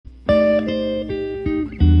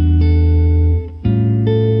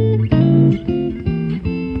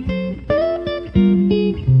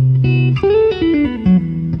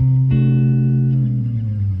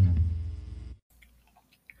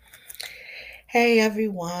Hey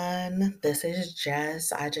everyone, this is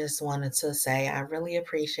Jess. I just wanted to say I really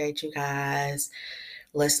appreciate you guys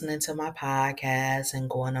listening to my podcast and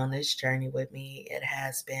going on this journey with me. It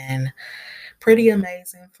has been pretty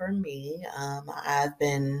amazing for me. I've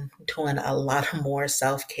been doing a lot more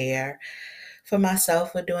self care for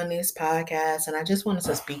myself with doing these podcasts, and I just wanted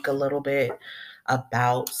to speak a little bit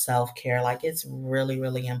about self care. Like, it's really,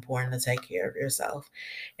 really important to take care of yourself,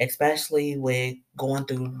 especially with going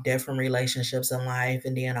through different relationships in life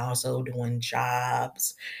and then also doing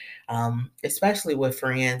jobs, especially with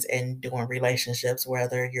friends and doing relationships,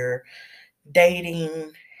 whether you're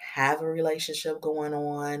dating, have a relationship going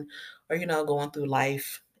on, or, going through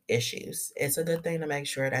life issues. It's a good thing to make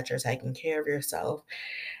sure that you're taking care of yourself.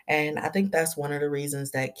 And I think that's one of the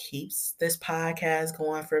reasons that keeps this podcast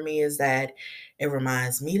going for me is that it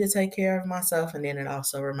reminds me to take care of myself. And then it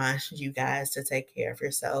also reminds you guys to take care of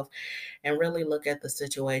yourself and really look at the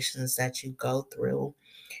situations that you go through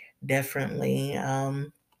differently.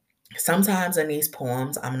 Sometimes in these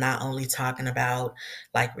poems, I'm not only talking about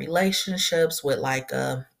like relationships with like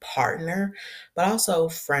a partner, but also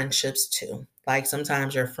friendships too. Like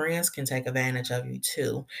sometimes your friends can take advantage of you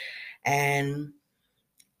too. And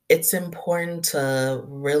it's important to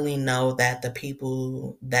really know that the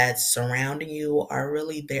people that surrounding you are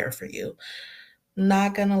really there for you.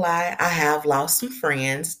 Not gonna lie, I have lost some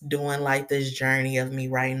friends doing like this journey of me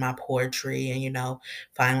writing my poetry and,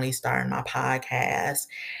 finally starting my podcast.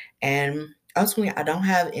 And ultimately, I don't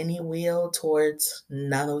have any will towards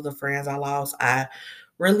none of the friends I lost. I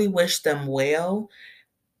really wish them well,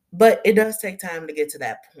 but it does take time to get to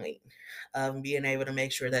that point of being able to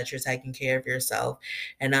make sure that you're taking care of yourself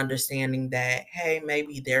and understanding that, hey,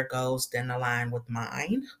 maybe their goals didn't align with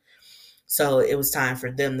mine. So it was time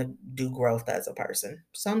for them to do growth as a person.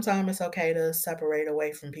 Sometimes it's okay to separate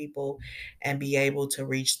away from people and be able to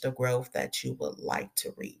reach the growth that you would like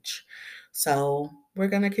to reach. So we're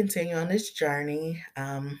going to continue on this journey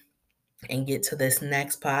and get to this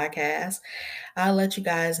next podcast. I'll let you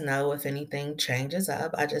guys know if anything changes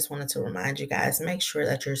up. I just wanted to remind you guys, make sure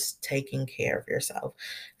that you're taking care of yourself.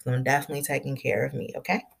 I'm definitely taking care of me,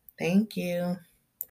 okay? Thank you.